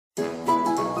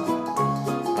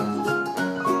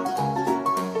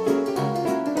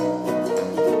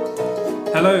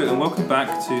Hello and welcome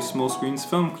back to Small Screens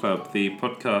Film Club, the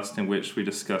podcast in which we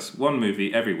discuss one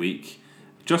movie every week,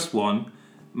 just one,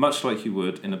 much like you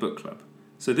would in a book club.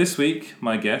 So this week,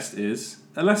 my guest is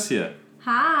Alessia.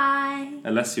 Hi!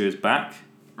 Alessia is back.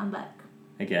 I'm back.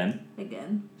 Again.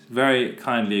 Very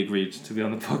kindly agreed to be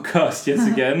on the podcast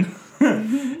yet again.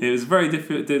 It was very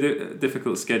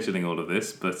difficult scheduling all of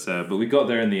this, but we got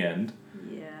there in the end.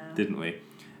 Yeah. Didn't we?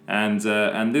 And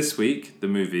this week, the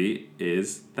movie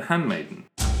is The Handmaiden.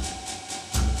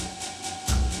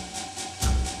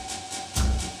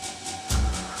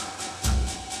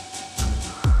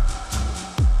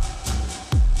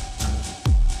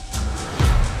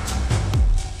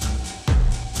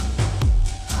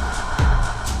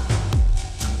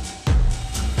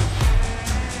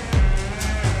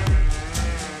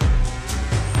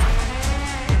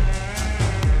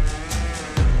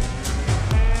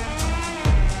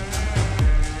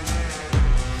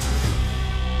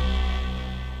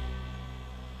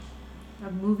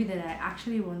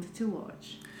 Actually wanted to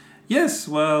watch. Yes,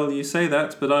 well, you say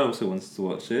that, but I also wanted to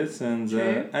watch it, and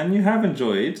you have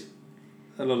enjoyed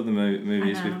a lot of the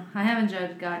movies. I have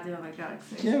enjoyed Guardians of the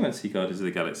Galaxy. Yeah, I went to see Guardians of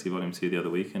the Galaxy Volume 2 the other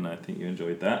week, and I think you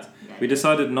enjoyed that. Yeah, we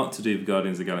decided not to do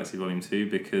Guardians of the Galaxy Volume 2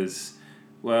 because,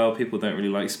 well, people don't really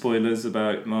like spoilers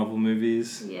about Marvel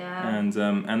movies. Yeah. And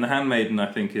The Handmaiden,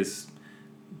 I think, is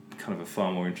kind of a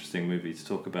far more interesting movie to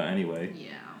talk about anyway.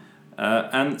 Yeah.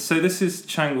 And so this is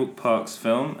Chang-wook Park's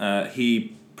film.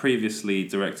 He previously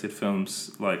directed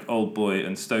films like Old Boy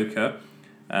and Stoker,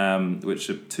 which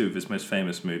are two of his most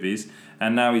famous movies.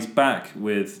 And now he's back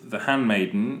with The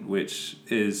Handmaiden, which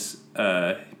is,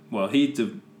 he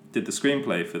did the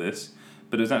screenplay for this,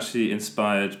 but it was actually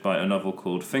inspired by a novel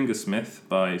called Fingersmith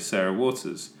by Sarah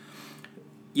Waters.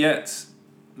 Yet,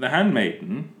 The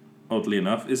Handmaiden, oddly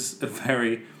enough, is a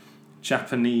very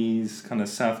Japanese, kind of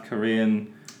South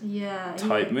Korean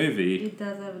type movie. It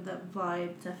does have that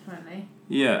vibe, definitely.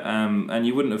 Yeah, and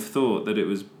you wouldn't have thought that it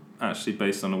was actually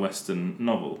based on a Western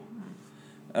novel.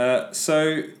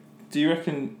 So, do you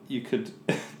reckon you could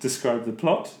describe the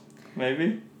plot,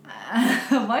 maybe?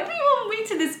 Why do you want me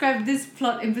to describe this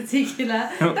plot in particular?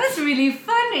 That's really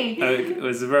funny.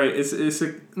 It's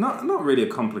not really a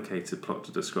complicated plot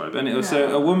to describe. And so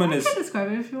a woman is. I can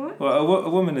describe it if you want. Well, a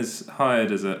woman is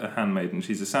hired as a handmaiden.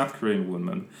 She's a South Korean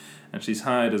woman, and she's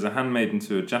hired as a handmaiden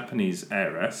to a Japanese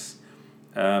heiress.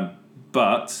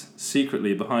 But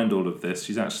secretly behind all of this,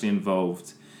 she's actually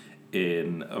involved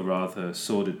in a rather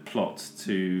sordid plot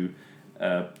to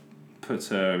put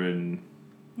her in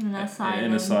an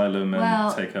asylum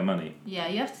and take her money. Yeah,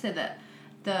 you have to say that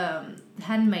the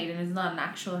handmaiden is not an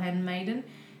actual handmaiden.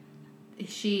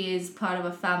 She is part of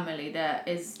a family that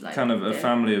is like... kind of a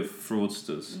family of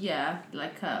fraudsters. Yeah,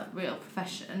 like a real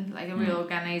profession, like a real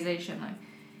organisation. Like.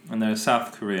 And they're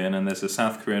South Korean, and there's a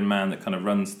South Korean man that kind of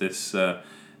runs this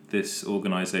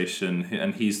organisation,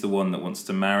 and he's the one that wants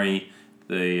to marry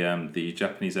the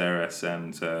Japanese heiress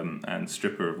and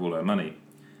strip her of all her money,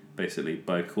 basically,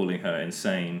 by calling her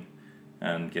insane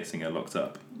and getting her locked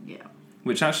up. Yeah.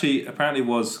 Which actually apparently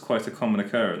was quite a common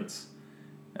occurrence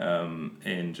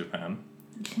in Japan.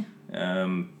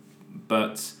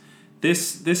 But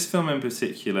this film in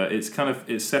particular,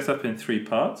 it's set up in 3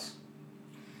 parts,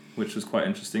 which was quite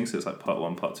interesting. So it's like part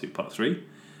 1, part 2, part 3.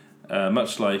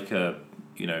 Much like a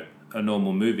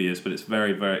normal movie is, but it's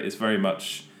very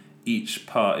much, each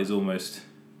part is almost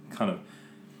kind of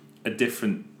a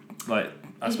different, like,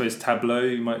 I suppose tableau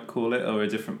you might call it, or a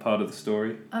different part of the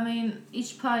story. I mean,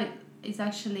 each part is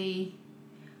actually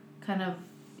kind of,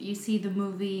 you see the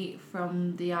movie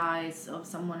from the eyes of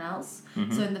someone else.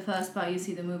 Mm-hmm. So in the first part you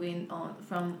see the movie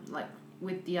from like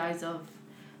with the eyes of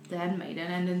the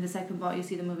handmaiden, and in the second part you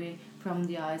see the movie from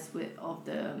the eyes of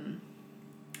the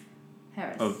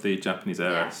heiress. Of the Japanese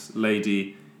heiress, yeah.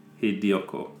 Lady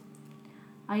Hideko.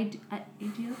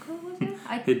 Hideko was it?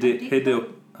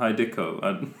 Hideko.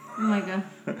 Oh my god.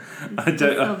 I don't.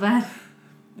 So bad.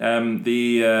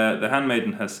 The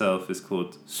handmaiden herself is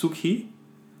called Sukhi,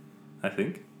 I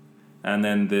think, and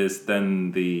then there's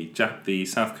the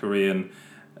South Korean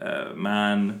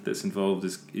man that's involved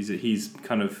he's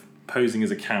kind of posing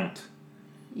as a count.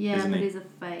 Yeah, but he's a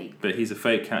fake. But he's a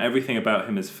fake count. Everything about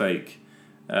him is fake.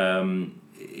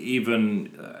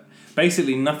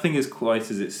 Basically nothing is quite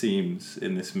as it seems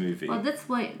in this movie. Well, that's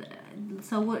why.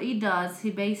 So what he does,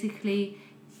 he makes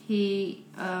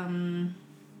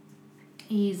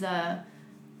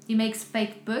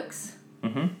fake books.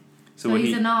 Mm-hmm. So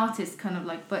he's an artist, kind of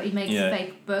like, but he makes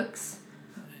fake books.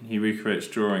 And he recreates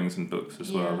drawings and books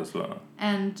as well.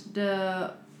 And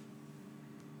the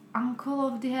uncle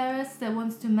of the heiress that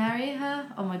wants to marry her,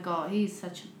 oh my god, he's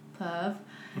such a perv.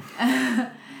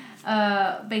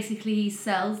 Basically, he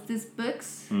sells these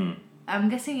books. I'm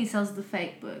guessing he sells the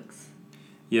fake books.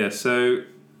 Yeah. So,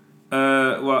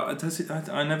 well, does it?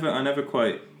 I never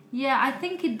quite. Yeah, I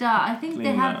think it does. I think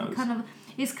they have kind of.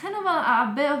 It's kind of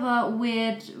a bit of a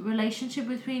weird relationship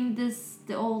between the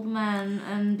old man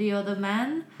and the other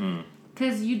man.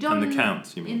 Because you don't... And the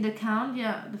count, you mean? In the count,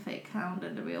 yeah, the fake count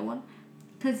and the real one.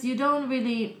 Because you don't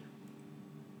really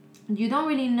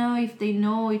know if they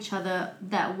know each other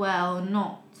that well or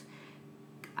not.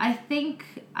 I think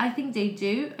they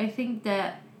do. I think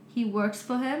that he works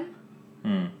for him.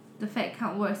 The fake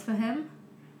count works for him.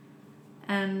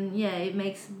 And yeah, it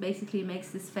makes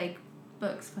this fake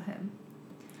books for him.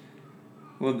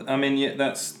 Well, I mean, yeah,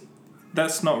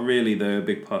 that's not really the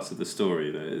big part of the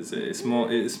story, though, is it? It's more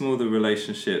the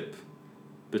relationship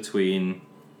between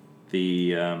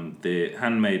the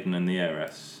handmaiden and the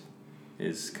heiress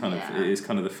is kind of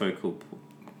the focal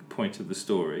point of the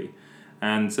story,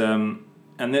 and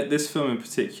this film in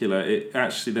particular,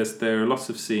 there are lots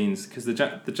of scenes because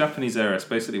the Japanese heiress,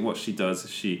 basically what she does is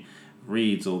she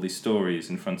reads all these stories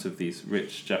in front of these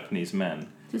rich Japanese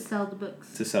men. To sell the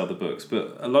books.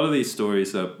 But a lot of these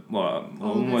stories are,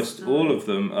 almost all of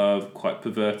them are quite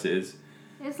perverted.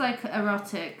 It's like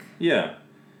erotic. Yeah.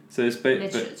 So it's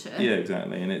literature. Yeah,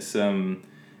 exactly. And it's and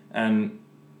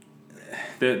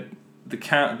the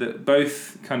count,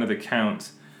 both kind of the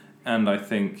count and I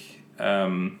think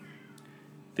the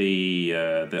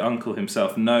uncle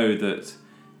himself know that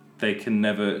they can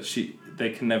never be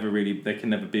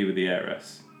with the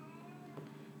heiress.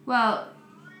 Well,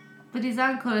 but his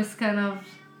uncle is kind of...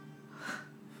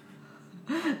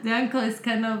 the uncle is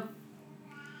kind of...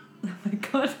 Oh my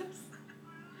god.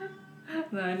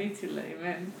 No, I need to let him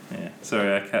in. Yeah,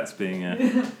 sorry, our cat's being...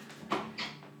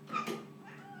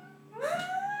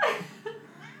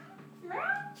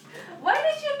 Why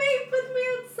did you put me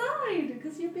outside?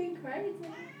 Because you're being crazy.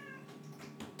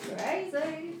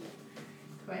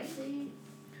 Crazy.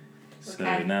 So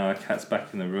okay. Now our cat's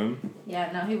back in the room. Yeah,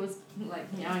 no, he was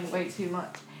like meowing way too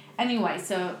much. Anyway,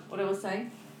 so what I was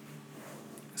saying.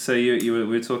 So we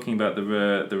were talking about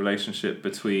the relationship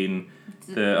between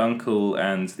the uncle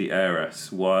and the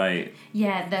heiress. Why?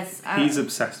 Yeah, that's. He's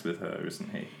obsessed with her,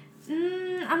 isn't he?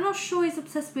 I'm not sure he's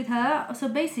obsessed with her. So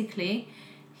basically,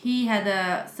 he had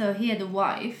a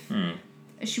wife.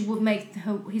 She would make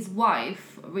his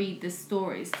wife read the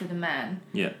stories to the man.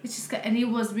 Yeah. And he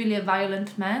was really a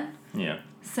violent man. Yeah.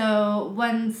 So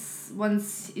once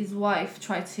his wife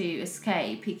tried to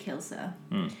escape, he kills her.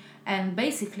 And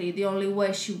basically, the only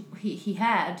way he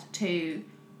had to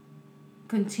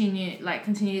continue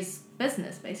his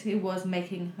business basically was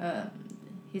making her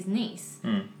his niece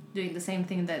doing the same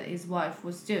thing that his wife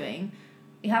was doing.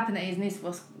 It happened that his niece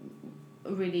was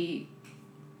really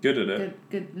good at it.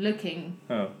 Good looking.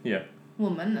 Oh yeah.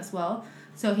 Woman as well.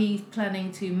 So he's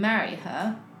planning to marry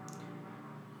her.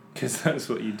 Because that's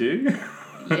what you do.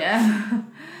 Yeah.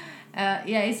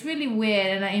 It's really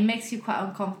weird and it makes you quite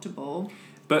uncomfortable.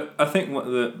 But I think what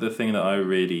the thing that I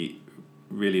really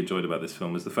enjoyed about this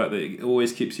film was the fact that it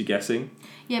always keeps you guessing.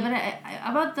 Yeah, but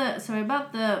about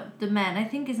the man, I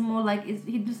think it's more like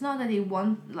he does not that he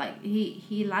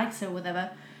likes her or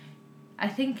whatever. I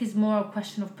think it's more a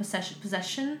question of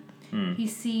possession. He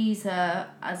sees her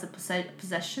as a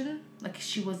possession, like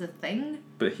she was a thing.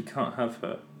 But he can't have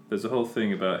her. There's a whole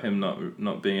thing about him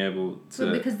not being able to...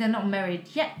 Well, because they're not married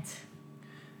yet.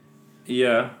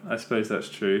 Yeah, I suppose that's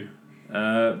true.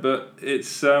 But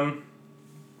it's one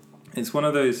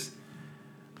of those...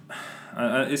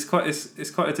 it's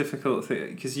quite a difficult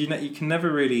thing because you can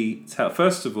never really tell.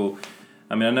 First of all,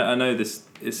 I mean I know this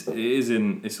it's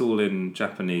all in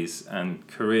Japanese and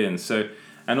Korean, so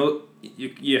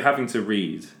you're having to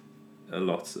read a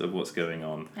lot of what's going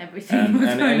on. Everything.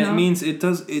 And it means it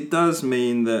does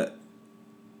mean that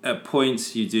at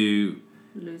points you do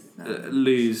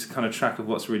lose kind of track of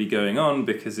what's really going on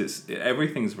because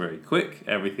everything's very quick,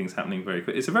 everything's happening very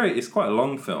quick. It's quite a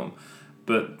long film,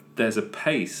 but there's a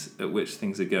pace at which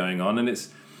things are going on, and it's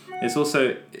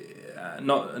also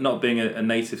not being a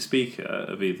native speaker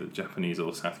of either Japanese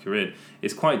or South Korean,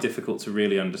 it's quite difficult to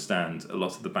really understand a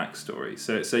lot of the backstory.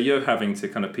 So you're having to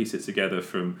kind of piece it together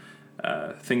from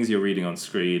things you're reading on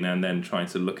screen and then trying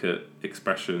to look at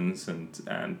expressions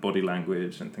and body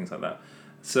language and things like that.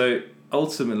 So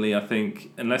ultimately, I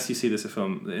think unless you see this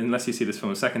film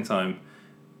a second time,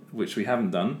 which we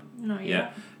haven't done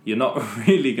yet, you're not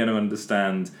really going to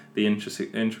understand the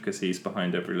intricacies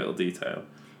behind every little detail.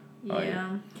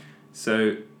 Yeah.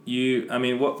 So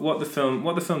what the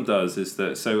film does is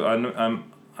that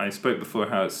I spoke before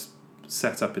how it's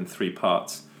set up in 3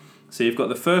 parts. So you've got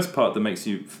the first part that makes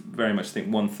you very much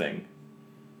think one thing,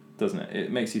 doesn't it?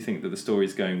 It makes you think that the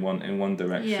story's going in one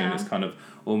direction. Yeah. It's kind of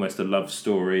almost a love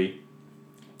story.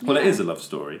 Well, it Yeah. is a love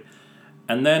story.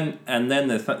 And then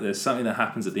there's something that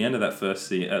happens at the end of that first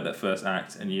scene, that first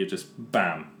act, and you just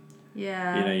bam.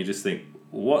 Yeah. You know, you just think,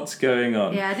 what's going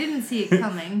on? Yeah, I didn't see it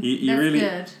coming. You That's really,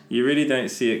 good. You really don't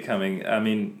see it coming. I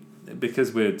mean,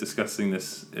 because we're discussing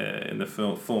this in the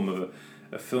form of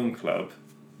a film club,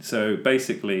 so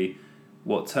basically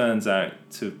what turns out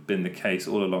to have been the case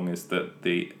all along is that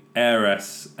the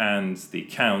heiress and the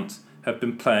count have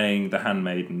been playing the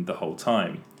handmaiden the whole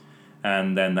time.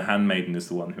 And then the handmaiden is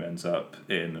the one who ends up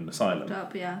in an asylum.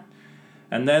 Yeah.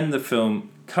 And then the film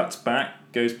cuts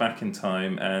back, goes back in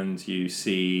time, and you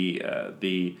see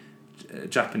the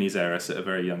Japanese heiress at a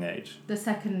very young age. The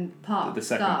second part. The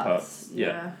second starts. part,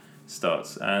 yeah.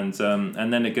 Starts. And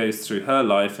then it goes through her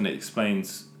life, and it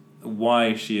explains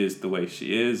why she is the way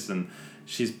she is, and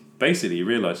she's basically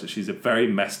realised that she's a very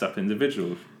messed up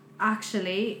individual.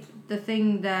 Actually, the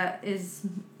thing that is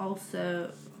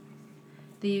also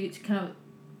that you kind of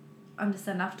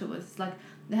understand afterwards, like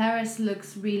the heiress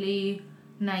looks really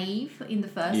naive in the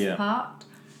first part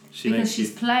because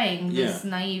she's playing this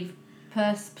naive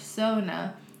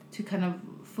persona to kind of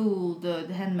fool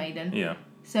the handmaiden. Yeah.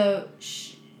 So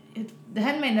the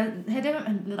handmaiden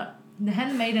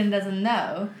doesn't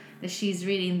know that she's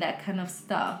reading that kind of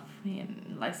stuff,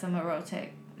 like some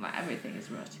erotic. Like everything is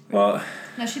erotic. Well,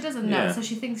 no, she doesn't know, so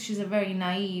she thinks she's a very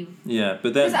naive. Yeah,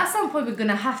 but then because at some point we're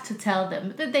gonna have to tell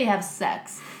them that they have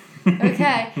sex.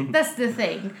 Okay, that's the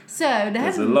thing. So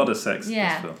there's a lot of sex.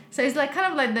 Yeah. In this film. So it's like kind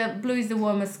of like the blue is the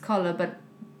warmest color, but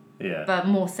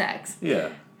more sex.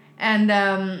 Yeah. And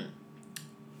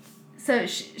so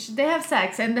they have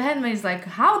sex, and the handmaid is like,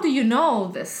 "How do you know all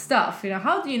this stuff?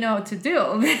 How do you know to do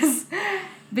all this?"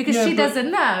 Because she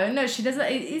doesn't know. No, she doesn't.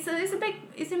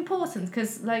 It's important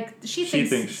because like she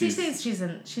thinks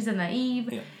she's a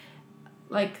naive,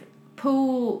 like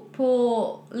poor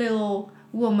little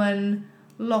woman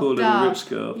locked poor little up. rich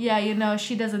girl. Yeah,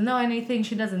 she doesn't know anything.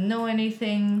 She doesn't know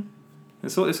anything.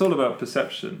 It's all about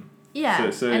perception. Yeah,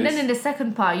 so and then in the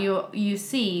second part, you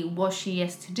see what she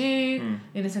has to do.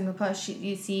 In the second part,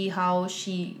 you see how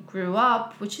she grew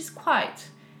up, which is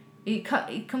it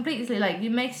completely like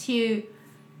it makes you.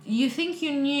 You think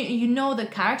you know the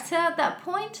character at that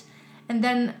point, and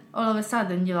then all of a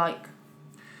sudden you're like,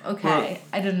 okay,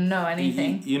 I didn't know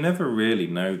anything. You never really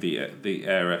know the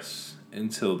heiress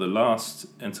until the last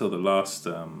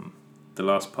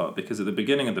part, because at the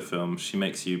beginning of the film she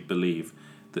makes you believe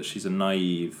that she's a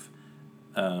naive,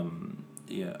 kind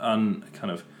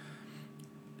of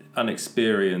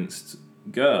unexperienced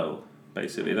girl.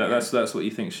 Basically, that's what you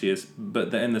think she is.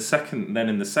 But then in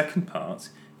the second part,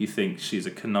 you think she's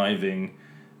a conniving,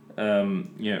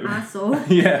 asshole.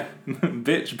 yeah,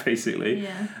 bitch, basically.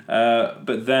 Yeah.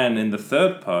 But then in the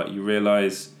third part, you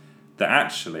realise that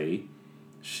actually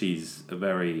she's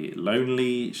very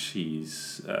lonely.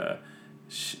 She's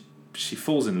she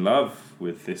falls in love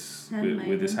with this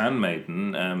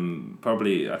handmaiden.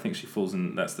 Probably, I think she falls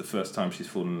in. That's the first time she's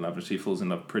fallen in love, and she falls in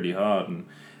love pretty hard. And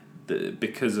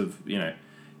because of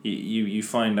you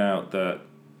find out that.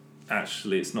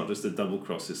 Actually, it's not just a double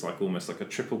cross; it's like almost like a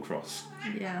triple cross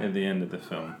at the end of the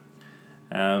film,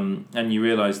 and you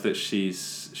realise that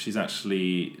she's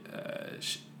actually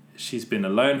she's been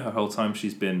alone her whole time.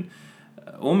 She's been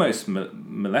almost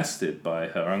molested by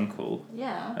her uncle.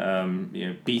 Yeah.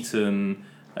 Beaten.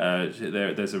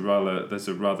 There's a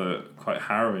rather quite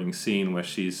harrowing scene where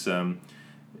she's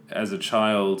as a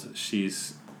child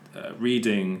she's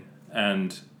reading,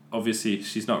 and obviously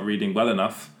she's not reading well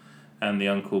enough. And the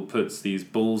uncle puts these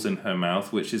balls in her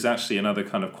mouth, which is actually another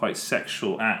kind of quite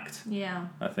sexual act. Yeah.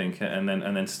 I think, and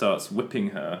then starts whipping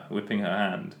her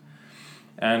hand,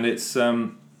 and it's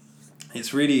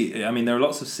really. I mean, there are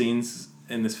lots of scenes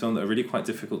in this film that are really quite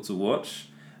difficult to watch.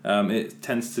 It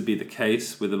tends to be the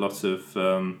case with a lot of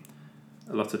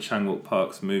Chang-wook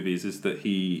Park's movies is that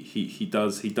he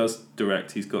does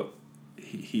direct.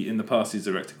 He in the past he's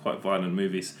directed quite violent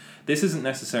movies. This isn't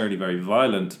necessarily very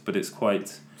violent, but it's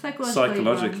quite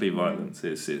psychologically violent.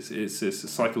 It's a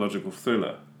psychological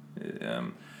thriller,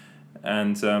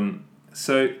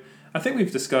 so I think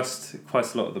we've discussed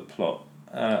quite a lot of the plot.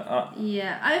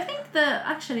 I think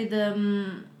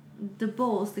the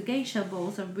balls, the geisha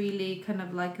balls, are really kind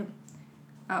of like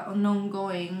an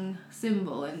ongoing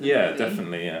symbol in the movie. Yeah,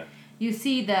 definitely. Yeah. You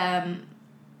see them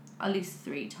at least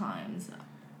 3 times.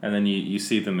 And then you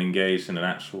see them engaged in an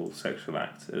actual sexual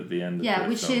act at the end of the film.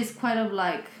 Which is kind of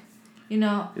like,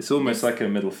 It's almost like a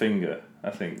middle finger, I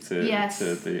think, to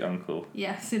the uncle.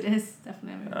 Yes, it is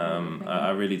definitely. I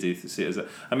really do see it as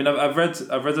I mean, I've read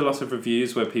a lot of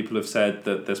reviews where people have said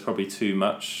that there's probably too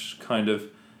much kind of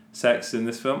sex in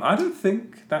this film. I don't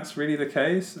think that's really the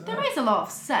case. There is a lot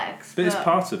of sex, but it's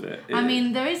part of it. I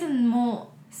mean, there isn't more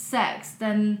sex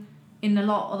than in a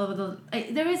lot of the.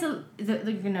 There is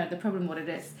the problem. What it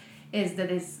is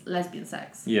that it's lesbian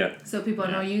sex. Yeah. So people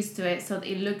are not used to it, so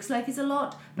it looks like it's a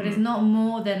lot, but it's not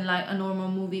more than like a normal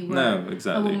movie where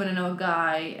a woman and a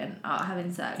guy and are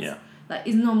having sex. Yeah. Like,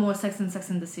 it's no more sex than Sex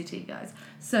in the City, guys.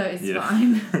 So it's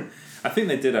fine. I think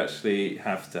they did actually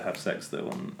have to have sex though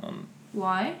on.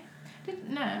 Why?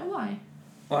 Why?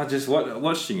 Well, just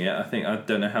watching it, I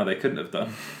don't know how they couldn't have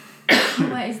done.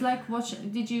 Wait, it's like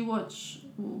watching. Did you watch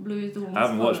Blue is the Warmest Colour? I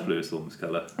haven't watched Blue is the Warmest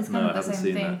Colour. It's kind of the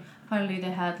same thing. That. Apparently,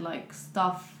 they had like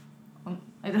stuff.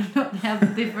 I don't know. They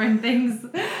have different things.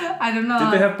 I don't know.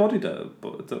 Did they have body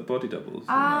doubles?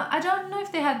 I don't know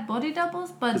if they had body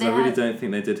doubles, but because I really don't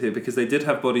think they did here, because they did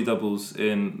have body doubles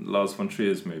in Lars von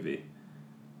Trier's movie.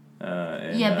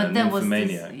 But there was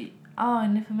this. Oh,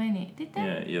 in Nymphomaniac, did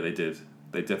they? Yeah, they did.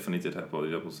 They definitely did have body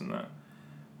doubles in that.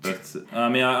 But I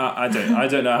mean, I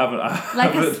don't know. I haven't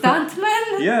a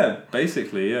stuntman. Yeah,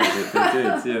 basically, yeah, they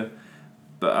did, yeah.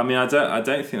 But I mean, I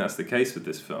don't think that's the case with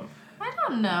this film. I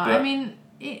don't know. But I mean,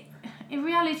 in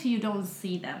reality, you don't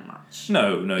see that much.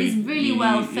 No. It's really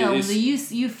well filmed.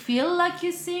 You feel like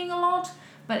you're seeing a lot,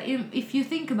 but if you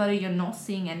think about it, you're not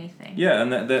seeing anything. Yeah,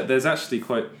 and there's actually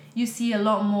quite. You see a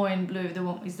lot more in Blue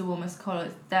is the Warmest Colour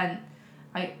than.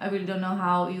 I really don't know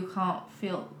how you can't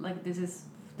feel like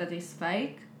that is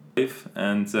fake.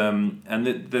 And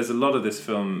there's a lot of this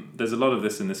film. There's a lot of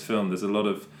this in this film. There's a lot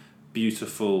of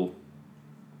beautiful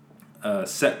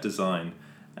set design,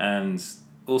 and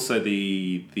also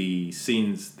the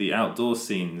scenes, the outdoor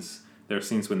scenes. There are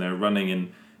scenes when they're running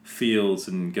in fields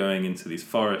and going into these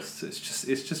forests. It's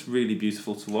just really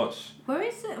beautiful to watch. Where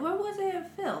is it? Where was it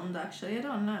filmed? Actually, I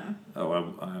don't know. Oh,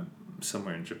 I'm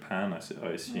somewhere in Japan, I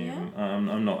assume. Yeah.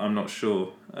 I'm not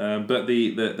sure. But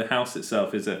the house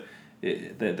itself is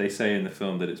they say in the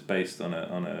film that it's based on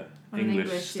a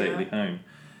English stately home,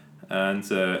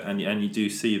 and you do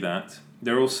see that.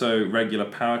 There are also regular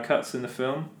power cuts in the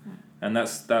film, and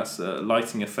that's a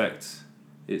lighting effect.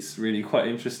 It's really quite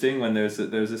interesting when there's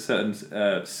a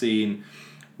certain scene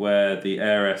where the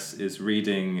heiress is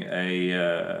reading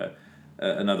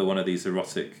another one of these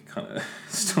erotic kind of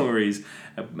stories,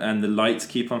 and the lights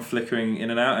keep on flickering in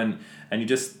and out, and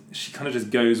she kind of just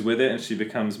goes with it, and she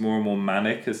becomes more and more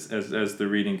manic as the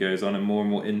reading goes on, and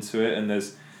more into it, and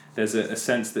there's a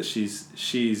sense that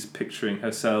she's picturing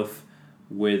herself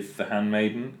with the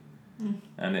handmaiden,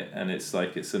 and it's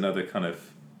like it's another kind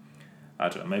of, I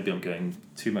don't know, maybe I'm going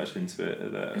too much into it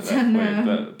at that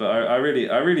point, but I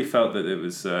really felt that it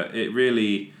was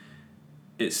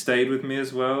it stayed with me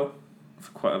as well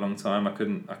for quite a long time. I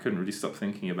couldn't really stop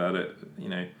thinking about it,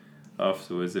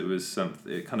 afterwards.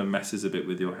 It kind of messes a bit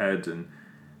with your head, and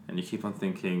you keep on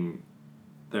thinking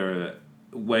there are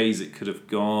ways it could have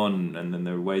gone, and then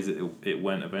there are ways it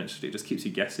went eventually. It just keeps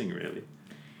you guessing, really.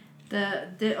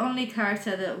 The only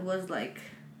character that was like,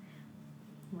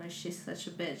 where she's such a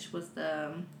bitch, was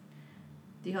the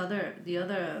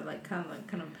other like kind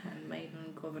of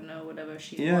handmaiden, governor, whatever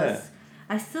she was.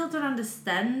 I still don't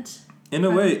understand. In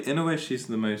a way, she's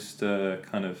the most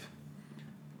kind of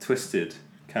twisted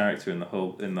character in the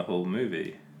whole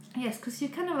movie. Yes, because you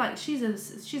kind of like she's a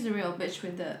real bitch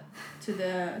with to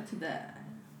the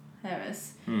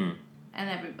heiress and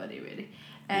everybody really,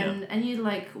 and you're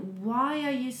like, why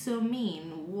are you so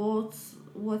mean?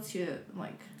 What's your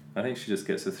like? I think she just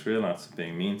gets a thrill out of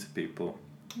being mean to people.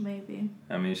 Maybe.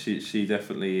 I mean, she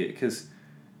definitely, because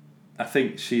I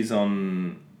think she's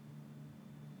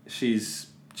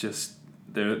just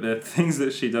there are things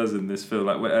that she does in this film,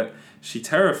 like where she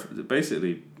terrifies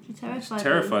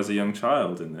a young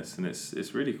child in this, and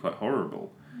it's really quite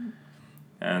horrible.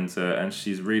 And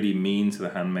she's really mean to the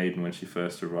handmaiden when she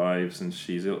first arrives, and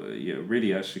she's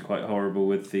really actually quite horrible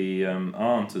with the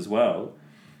aunt as well,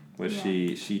 where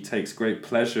she takes great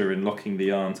pleasure in locking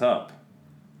the aunt up.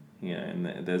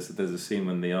 And there's a scene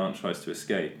when the aunt tries to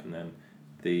escape, and then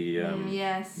the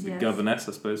governess,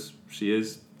 I suppose she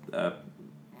is,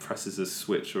 presses a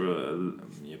switch or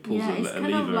pulls a lever.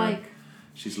 Kind of like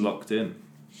she's locked in.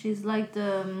 She's like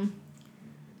the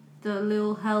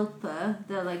little helper,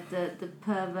 the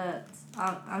pervert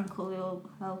uncle little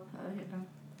helper,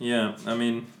 Yeah, I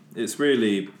mean, it's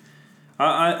really.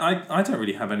 I don't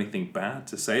really have anything bad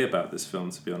to say about this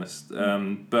film, to be honest.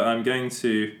 But I'm going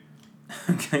to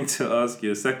ask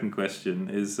you a second question.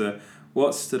 Is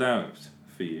what stood out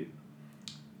for you?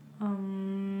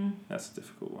 That's a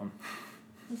difficult one.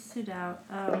 What stood out?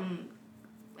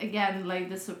 Again, like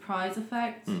the surprise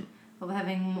effect of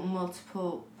having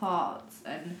multiple parts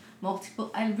and multiple.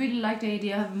 I really like the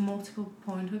idea of having multiple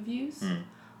point of views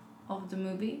of the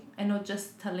movie, and not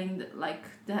just telling the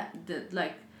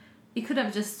it could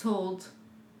have just told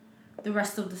the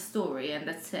rest of the story and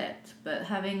that's it. But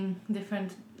having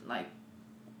different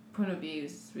point of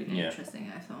views is really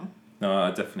interesting, I thought. No, I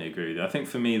definitely agree with you. I think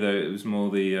for me though, it was more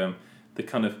the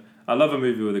kind of, I love a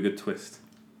movie with a good twist,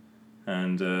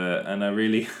 and I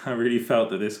really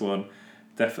felt that this one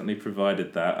definitely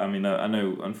provided that. I mean, I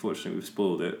know unfortunately we've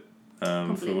spoiled it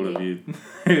for all of you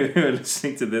who are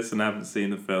listening to this and haven't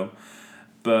seen the film,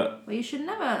 but you should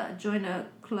never join a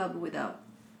club without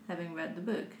having read the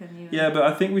book. Yeah, but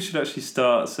I think we should actually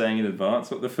start saying in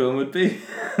advance what the film would be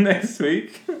next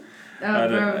week.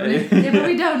 Probably. Yeah, but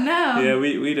we don't know. Yeah,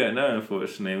 we don't know,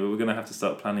 unfortunately, but we're going to have to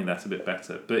start planning that a bit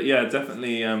better. But yeah,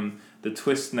 definitely the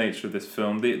twist nature of this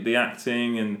film, the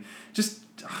acting, and just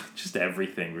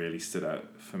everything really stood out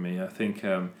for me. I think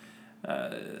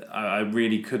I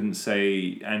really couldn't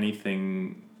say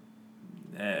anything.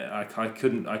 I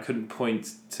couldn't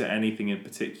point to anything in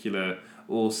particular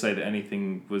or say that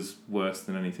anything was worse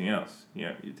than anything else.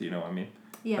 Yeah, do you know what I mean?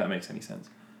 Yeah. If that makes any sense.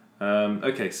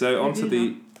 Okay, so on to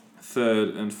the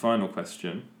third and final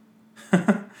question.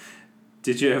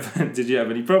 Did you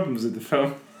have any problems with the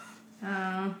film?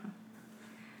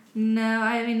 No,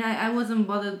 I mean I wasn't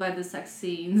bothered by the sex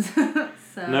scenes.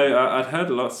 So. No, I'd heard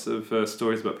lots of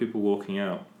stories about people walking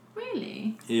out.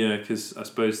 Really? Yeah, because I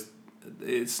suppose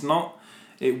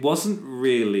it wasn't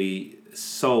really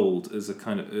sold as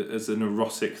as an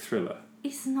erotic thriller.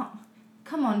 It's not.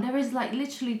 Come on, there is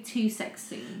literally 2 sex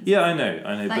scenes. Yeah, I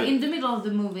know. But in the middle of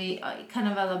the movie, kind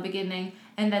of at the beginning,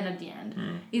 and then at the end,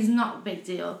 it's not a big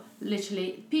deal.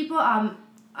 Literally, people are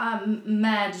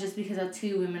mad just because of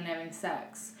 2 women having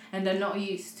sex, and they're not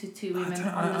used to 2 women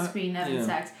on the screen having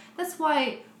sex. That's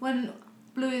why when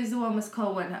Blue Is the Warmest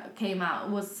Cold came out,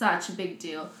 it was such a big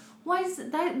deal. Why does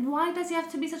it have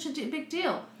to be such a big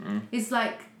deal? It's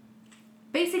like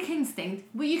Basic Instinct,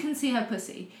 where you can see her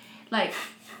pussy.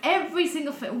 Every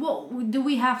single film. What do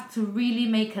we have to really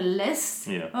make a list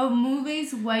of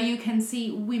movies where you can see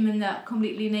women that are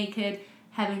completely naked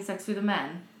having sex with a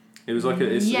man? It was like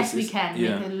we can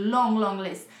make a long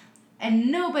list,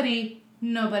 and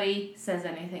nobody says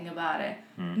anything about it.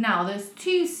 Now there's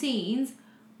 2 scenes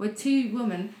with 2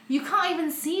 women. You can't even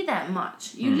see that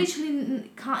much. You literally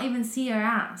can't even see her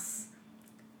ass.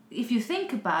 If you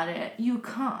think about it, you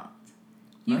can't.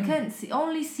 You can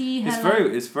only see her.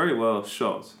 It's very well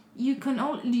shot. You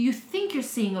think you're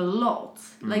seeing a lot.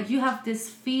 You have this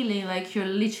feeling like you're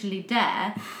literally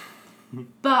there,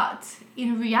 but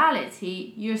in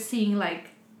reality you're seeing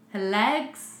her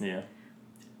legs. Yeah.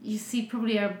 You see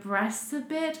probably her breasts a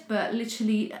bit, but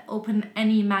literally open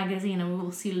any magazine and we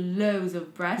will see loads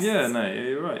of breasts. Yeah, no,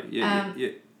 you're right. Yeah.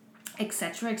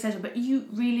 Etc. But you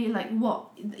really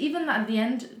what? Even at the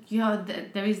end,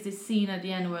 there is this scene at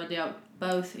the end where they are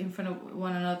both in front of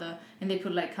one another and they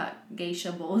put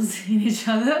geisha balls in each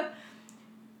other.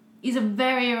 It's a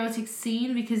very erotic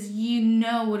scene because you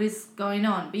know what is going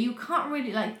on, but you can't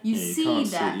really you see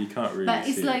that. You can't really. But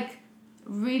it's see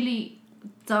really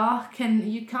dark and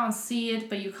you can't see it,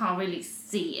 but you can't really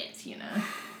see it. You know.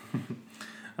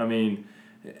 I mean,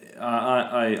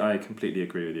 I completely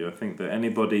agree with you. I think that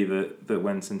anybody that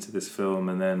went into this film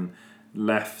and then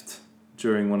left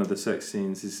during one of the sex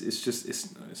scenes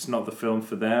it's not the film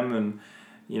for them, and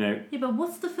Yeah, but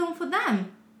what's the film for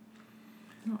them?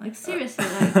 Seriously,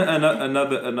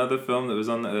 another film that was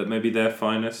on maybe Their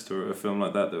Finest, or a film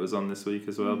like that was on this week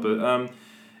as well. But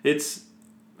it's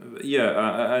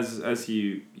as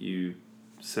you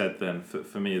said then,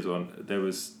 for me as well,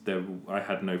 I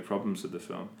had no problems with the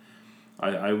film.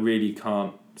 I really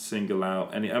can't single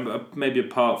out any, maybe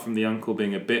apart from the uncle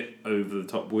being a bit over the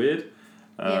top weird.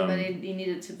 But he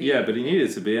needed to be. Yeah, but he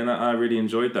needed to be, and I really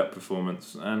enjoyed that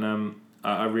performance, and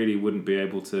I really wouldn't be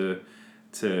able to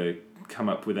come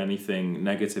up with anything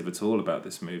negative at all about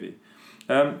this movie.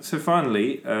 So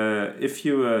finally, if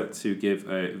you were to give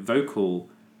a vocal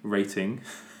rating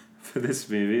for this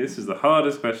movie, this is the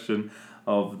hardest question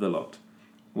of the lot.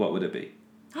 What would it be?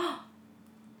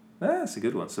 That's a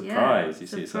good one. Surprise, you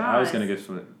see. So I was going to go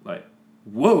something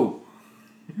whoa.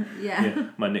 Yeah.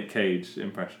 My Nick Cage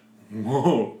impression.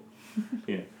 Whoa.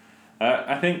 Yeah.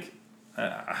 I think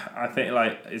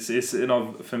it's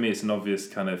for me it's an obvious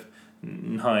kind of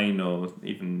 9 or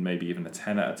maybe even a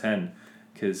 10 out of 10,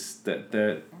 because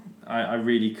I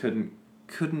really couldn't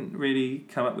really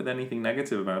come up with anything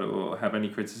negative about it or have any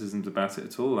criticisms about it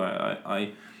at all.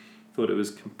 I thought it was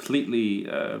completely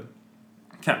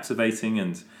captivating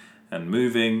and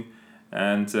moving,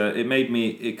 and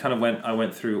I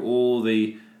went through all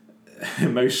the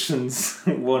emotions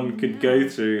one could go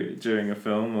through during a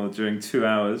film or during 2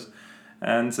 hours,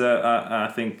 and I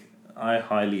think I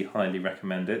highly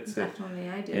recommend it. Definitely,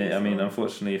 I do. I mean,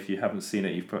 unfortunately, if you haven't seen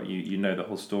it, you know the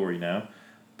whole story now.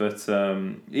 But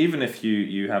even if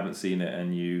you haven't seen it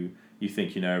and you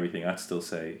think you know everything, I'd still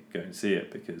say go and see it,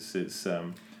 because it's...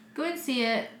 Go and see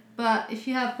it, but if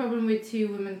you have a problem with two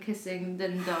women kissing,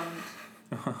 then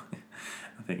don't.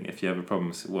 I think if you have a problem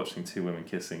with watching two women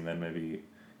kissing, then maybe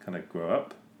kind of grow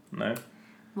up. No?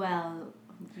 Well,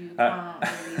 you can't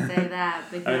really say that,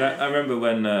 because... I remember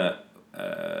when...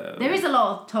 there is a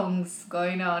lot of tongues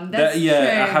going on. That's true.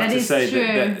 I have that to say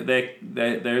true.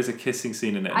 that there is a kissing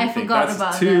scene in it. I forgot that's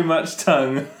about too that. much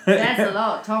tongue. That's a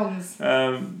lot of tongues.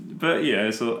 But yeah,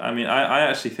 so I mean, I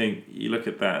actually think you look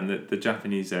at that, and the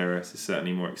Japanese heiress is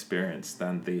certainly more experienced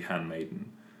than the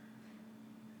handmaiden.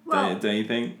 Well, don't you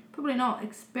think? Probably not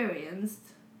experienced.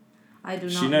 I do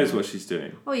not. She knows know. what she's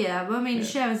doing. Oh yeah, but I mean, Yeah.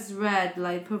 she has read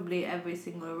like probably every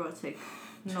single erotic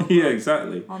novel Yeah,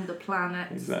 exactly. on the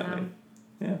planet. Exactly.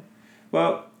 Yeah.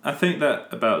 Well, I think that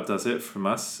about does it from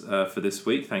us for this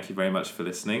week. Thank you very much for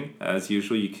listening. As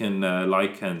usual, you can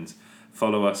like and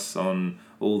follow us on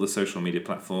all the social media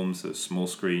platforms at Small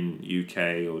Screen UK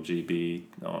or GB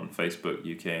on Facebook,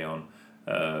 UK on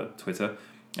Twitter.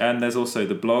 And there's also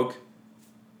the blog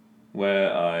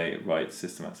where I write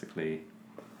systematically.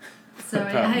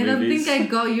 Sorry, about I don't movies. think I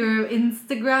got your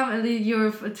Instagram and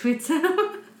your Twitter.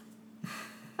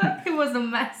 It was a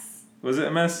mess. Was it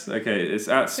a mess? Okay, it's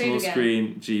at Say it Small again.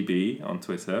 Screen GB on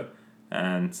Twitter,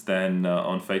 and then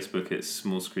on Facebook it's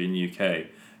Small Screen UK,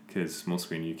 because Small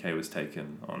Screen UK was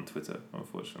taken on Twitter,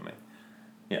 unfortunately.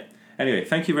 Yeah. Anyway,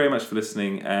 thank you very much for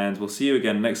listening, and we'll see you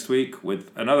again next week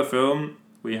with another film.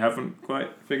 We haven't quite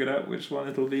figured out which one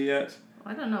it'll be yet.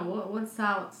 I don't know what's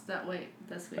out that way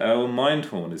this week. Well,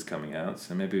 Mindhorn is coming out,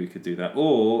 so maybe we could do that.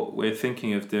 Or we're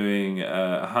thinking of doing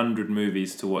 100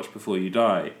 movies to watch before you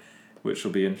die, which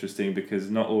will be interesting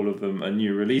because not all of them are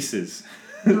new releases.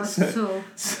 Not so at all.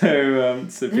 so There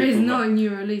is people no new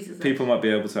releases. people might be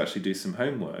able to actually do some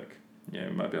homework. Yeah,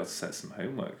 we might be able to set some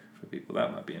homework for people.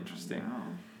 That might be interesting. Wow.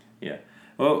 Yeah.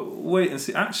 Well, wait and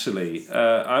see. Actually,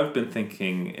 I've been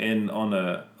thinking, in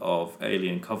honour of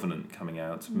Alien Covenant coming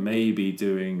out, maybe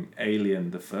doing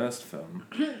Alien, the first film.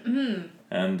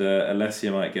 And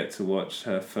Alessia might get to watch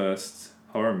her first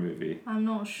horror movie. I'm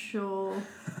not sure.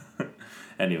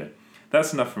 Anyway,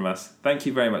 that's enough from us. Thank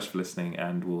you very much for listening,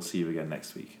 and we'll see you again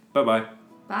next week. Bye-bye.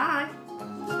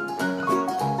 Bye.